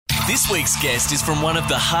This week's guest is from one of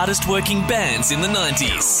the hardest working bands in the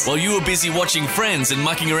 90s. While you were busy watching Friends and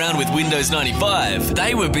mucking around with Windows 95,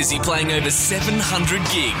 they were busy playing over 700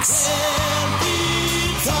 gigs.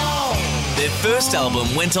 Their first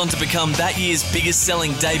album went on to become that year's biggest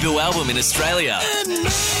selling debut album in Australia.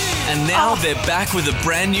 And now they're back with a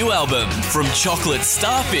brand new album from Chocolate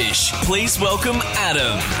Starfish. Please welcome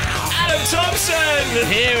Adam. Adam Thompson!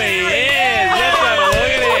 Here he is! Let's have a look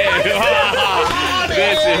at him!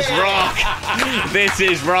 This is rock! This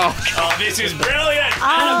is rock! Oh, this is brilliant!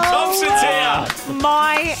 Adam Thompson's here!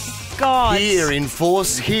 My God. Here in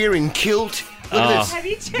force, here in kilt. Look at this. Have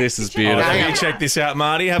you checked This is the beautiful. Have you checked this out,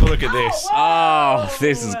 Marty? Have a look at this. Oh,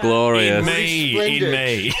 this is glorious. In me.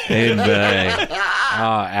 In me.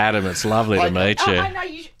 Oh, Adam, it's lovely to meet Oh, you. I know.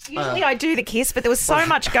 Usually I do the kiss, but there was so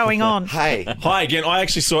much going on. Hey. Hi again. I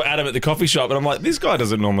actually saw Adam at the coffee shop, and I'm like, this guy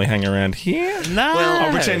doesn't normally hang around here. No.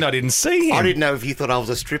 I'll pretend I didn't see him. I didn't know if you thought I was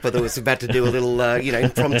a stripper that was about to do a little,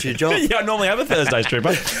 impromptu job. Yeah, I normally have a Thursday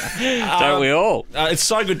stripper. Don't we all? It's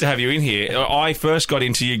so good to have you in here. I first got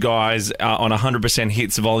into you guys on 100%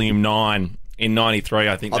 Hits Volume 9 in 93,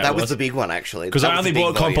 I think. Oh, that was the big one, actually. Because I only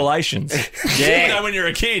bought compilations. Yeah. You know, when you're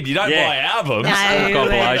a kid, you don't Yeah. buy albums. No.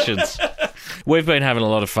 Compilations. We've been having a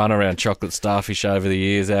lot of fun around Chocolate Starfish over the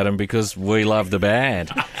years, Adam, because we love the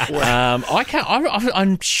band.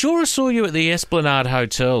 I'm sure I saw you at the Esplanade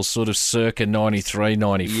Hotel, sort of circa 93,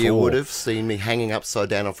 94. You would have seen me hanging upside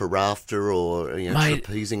down off a rafter or Mate,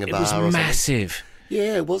 trapezing a it bar was or something. massive.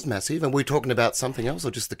 Yeah, it was massive. And we're talking about something else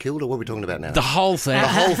or just the kilt, or what are we talking about now? The whole thing. The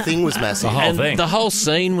whole thing was massive. The whole and thing. the whole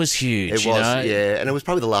scene was huge. It was, you know? yeah. And it was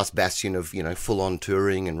probably the last bastion of, full-on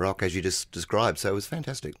touring and rock, as you just described. So it was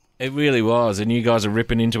fantastic. It really was, and you guys are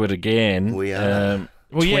ripping into it again. We are.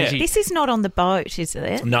 Well, yeah. 20 This is not on the boat, is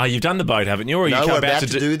it? No, you've done the boat, haven't you? Or No, you we're about to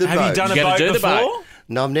do the Have boat. you done You a gotta boat do the before? boat.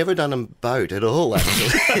 No, I've never done a boat at all,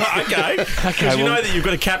 actually. Okay. Because you know that you've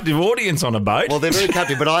got a captive audience on a boat. Well, they're very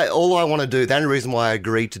captive, but all I want to do, the only reason why I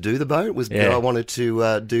agreed to do the boat was because I wanted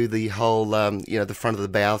to do the whole, the front of the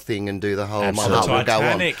bow thing and do the whole Absolutely. My Heart Will Go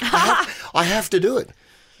On. Titanic. I have to do it.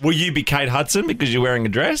 Will you be Kate Hudson because you're wearing a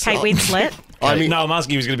dress? Kate Winslet. I mean, No, I'm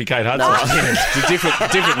asking you who's going to be Kate Hudson. It's a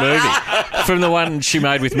different movie from the one she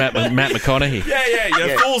made with Matt McConaughey.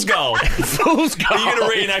 Yeah. Fool's Gold. Fool's Gold. Are you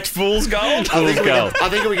going to reenact Fool's Gold? I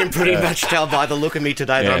think we can pretty much tell by the look of me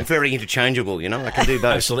today that Yeah. I'm very interchangeable, I can do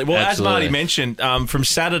both. Absolutely. Well, Absolutely. as Marty mentioned, from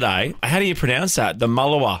Saturday, how do you pronounce that? The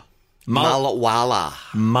Mullawa. Malwala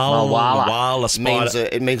Mullawalla spider.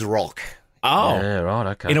 it means rock. Oh. Yeah, right,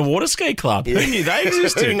 okay. In a water ski club. Who knew they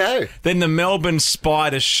existed? Who knew? Then the Melbourne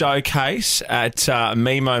Spider Showcase at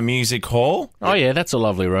Mimo Music Hall. Oh, yeah, that's a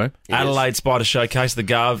lovely room. Adelaide Spider Showcase, the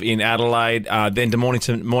Gov in Adelaide, then to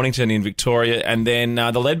Mornington in Victoria, and then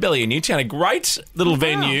the Leadbelly in Newtown. A great little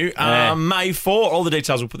venue. Yeah. May 4. All the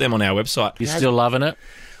details, we'll put them on our website. You still loving it?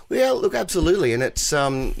 Yeah, look, absolutely. And it's,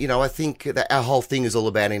 I think that our whole thing is all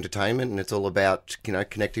about entertainment and it's all about,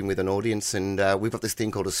 connecting with an audience. And we've got this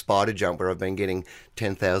thing called a spider jump where I've been getting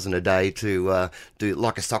 10,000 a day to do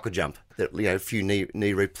like a soccer jump. That, a few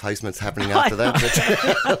knee replacements happening after that.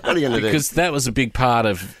 But what are you going to do? Because that was a big part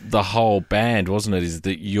of the whole band, wasn't it? Is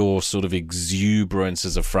that your sort of exuberance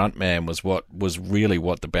as a frontman was really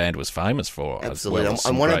what the band was famous for. Absolutely. As well as I'm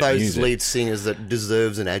some one of great those music. lead singers that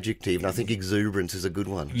deserves an adjective, and I think exuberance is a good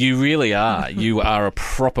one. You really are. You are a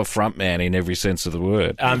proper frontman in every sense of the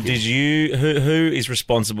word. Did you? Who is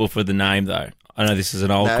responsible for the name though? I know this is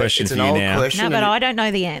an old question it's for an you old now. question. No, but and- I don't know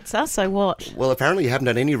the answer, so what? Well, apparently you haven't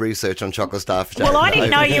done any research on Chocolate Starfish. Well, I didn't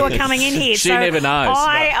know you were coming in here. She so never knows.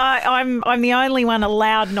 I'm the only one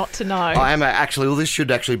allowed not to know. I am actually. Well, this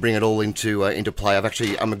should actually bring it all into play.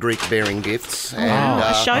 I'm a Greek bearing gifts, and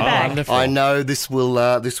a show bag. wonderful. I know this will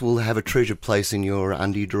have a treasured place in your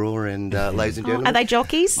undie drawer. And ladies and gentlemen, Are they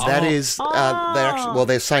jockeys? That is, they're actually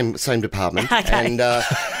they're same department, Okay.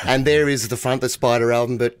 and there is the front the Spider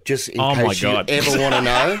album. But just in Oh, my case you God. ever want to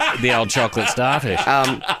know, The old Chocolate Starfish.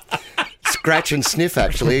 scratch and sniff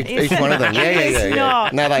actually each one of them. Yeah. It's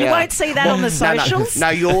not. No, they you are. won't see that on the socials. No,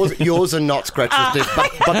 yours are not scratch and sniff,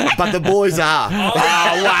 but the boys are.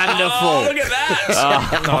 Oh, wonderful. Look at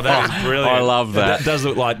that! Oh, that is brilliant. I love that. That does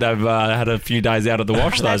look like they've had a few days out of the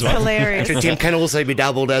wash. That's those ones. hilarious. Tim can also be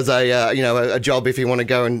doubled as a job if you want to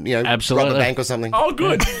go and rob Absolutely. a bank or something. Oh,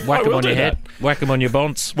 good. Whack I them will on do your that. head. Whack them on your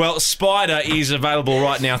bonds. Well, Spider is available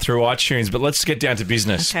right now through iTunes, but let's get down to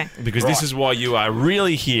business. Okay. Because this is why you are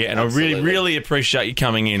really here, and I Absolutely. really really appreciate you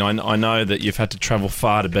coming in. I know that you've had to travel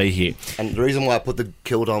far to be here. And the reason why I put the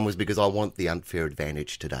kilt on was because I want the unfair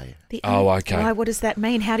advantage today. Okay. Why? What does that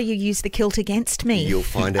mean? How do you use the kilt against me? You'll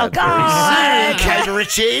find out God. very soon, Kate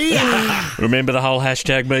Ritchie. Remember the whole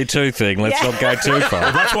 #MeToo thing. Let's not go too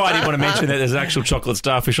far. That's why I didn't want to mention that there's an actual chocolate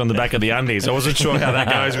starfish on the back of the undies. I wasn't sure how that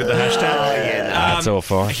goes with the hashtag. That's all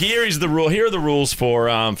fine. Here is the rule. Here are the rules for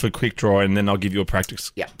quick draw, and then I'll give you a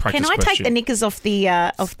practice. Yeah. Practice Can I question. take the knickers off the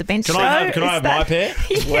bench? Can I have my pair?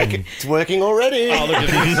 It's working already. Oh, look at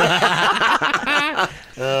this.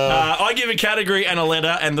 I give a category and a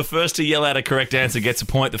letter, and the first to yell out a correct answer gets a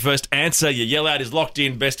point. The first answer you yell out is locked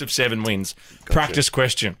in. Best of 7 wins. Practice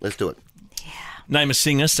question. Let's do it. Name a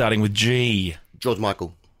singer starting with G. George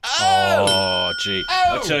Michael. Oh, gee.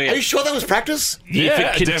 I'll tell Are you. you sure that was practice? Yeah,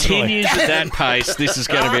 If it continues at that pace, this is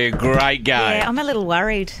going to be a great game. Yeah, I'm a little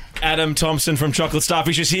worried. Adam Thompson from Chocolate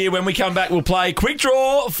Starfish is here. When we come back, we'll play Quick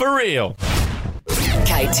Draw for real.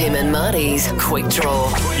 Kate, Tim and Marty's Quick Draw.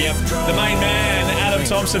 Yep, the main man, Adam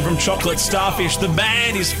Thompson from Chocolate Starfish. The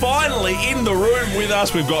band is finally in the room with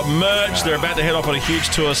us. We've got merch. They're about to head off on a huge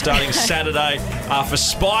tour starting Saturday for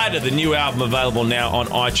Spider, the new album available now on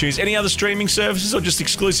iTunes. Any other streaming services or just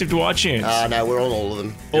exclusive to iTunes? No, we're on all of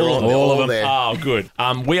them. All of them. There. Oh, good.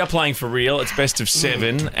 We are playing for real. It's best of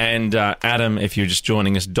 7, and Adam, if you're just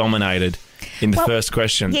joining us, dominated in the first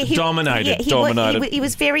question. Yeah, Dominated. He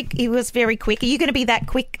was very quick. Are you going to be that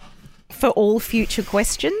quick for all future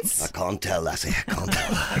questions? I can't tell, Lassie. I can't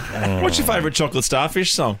tell. What's your favourite Chocolate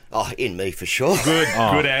Starfish song? Oh, in me for sure.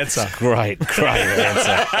 Good answer. Great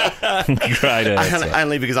answer. Great answer.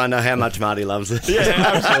 Only because I know how much Marty loves it. Yeah,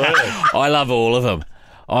 absolutely. I love all of them.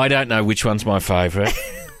 I don't know which one's my favourite.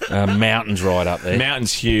 Mountain's right up there.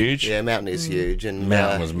 Mountain's huge. Yeah, Mountain is huge. And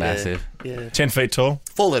Mountain was massive. Yeah. 10 feet tall.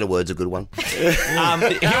 4-letter word's a good one. Here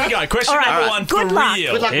we go. Question All right. number 1 Good for luck.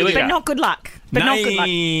 real. Good luck. Here we But go. not good luck.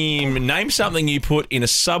 Name something you put in a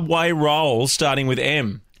Subway roll starting with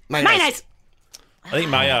M. Mayonnaise. I think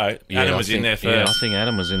mayo. Adam was in there first. Yeah, I think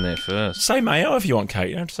Adam was in there first. Say mayo if you want, Kate.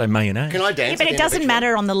 You don't have to say mayonnaise. Can I dance? But it doesn't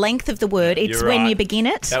matter on the length of the word. It's You're when right. you begin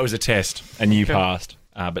it. That was a test, and you passed.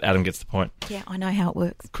 But Adam gets the point. Yeah, I know how it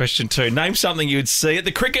works. Question 2. Name something you would see at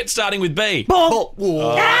the cricket starting with B. Ball.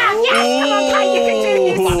 Oh, Yes, come on, Kate, you can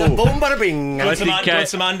do this. boom, bada bing. Got some, think got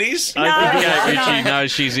some undies? I think Kate no. Ritchie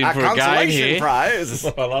knows she's in A for a game consolation here. prize.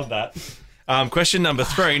 I love that. Question number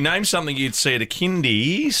 3. Name something you'd see at a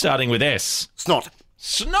kindy starting with S. Snot.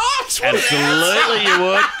 Snot! What Absolutely you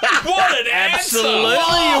would. What an answer! Absolutely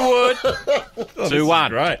you would.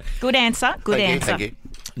 2-1. Right. Good answer. Good answer. Thank you.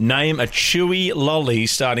 Name a chewy lolly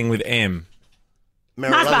starting with M.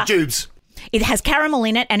 Mars Mars bar. Jubes. It has caramel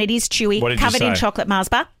in it and it is chewy, What did you covered in say? chocolate Mars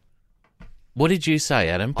bar. What did you say,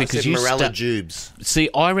 Adam? I said you Morella Jubes. See,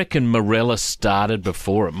 I reckon Morella started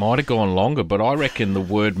before. It might have gone longer, but I reckon the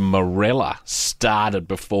word Morella started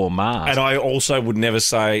before Mars. And I also would never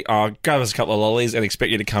say, go us a couple of lollies and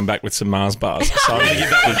expect you to come back with some Mars bars. So I'm going to give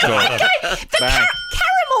that one a shot.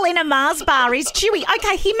 Caramel in a Mars bar is chewy.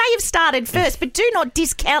 Okay, he may have started first, but do not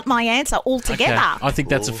discount my answer altogether. Okay, I think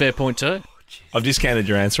that's a fair point too. I've discounted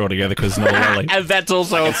your answer altogether because it's not a lolly. And that's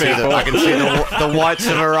also a fair I point. can see the whites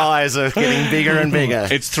of her eyes are getting bigger and bigger.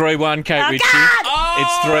 It's 3-1, Kate Ritchie. God!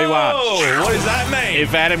 It's 3-1. Oh, what does that mean?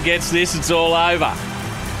 If Adam gets this, it's all over.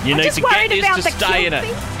 You need just to get worried this about to the stay in kilt it.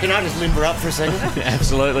 thing. Can I just limber up for a second?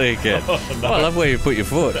 Absolutely, you can. Well, I love where you put your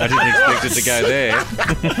foot. I didn't expect it to go there.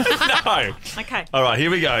 No. Okay. All right, here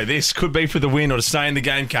we go. This could be for the win or to stay in the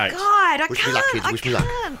game, Kate. God, I Wish me can't. luck, kids. Wish me luck.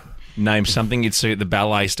 can't. Name something you'd see at the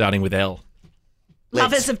ballet starting with L.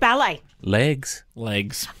 Lovers of ballet. Legs.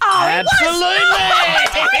 Legs. Oh, Absolutely. No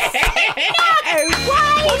way.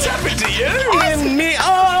 What's happened to you? And me,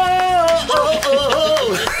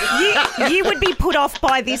 You would be put off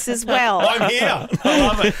by this as well. I'm here. I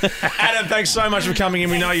love it. Adam, thanks so much for coming in.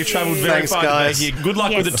 We know you've travelled very Thanks, far guys. to be here. Good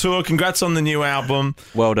luck Yes. with the tour. Congrats on the new album.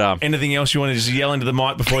 Well done. Anything else you want to just yell into the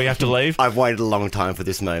mic before you have to leave? I've waited a long time for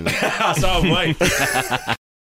this moment. So have we.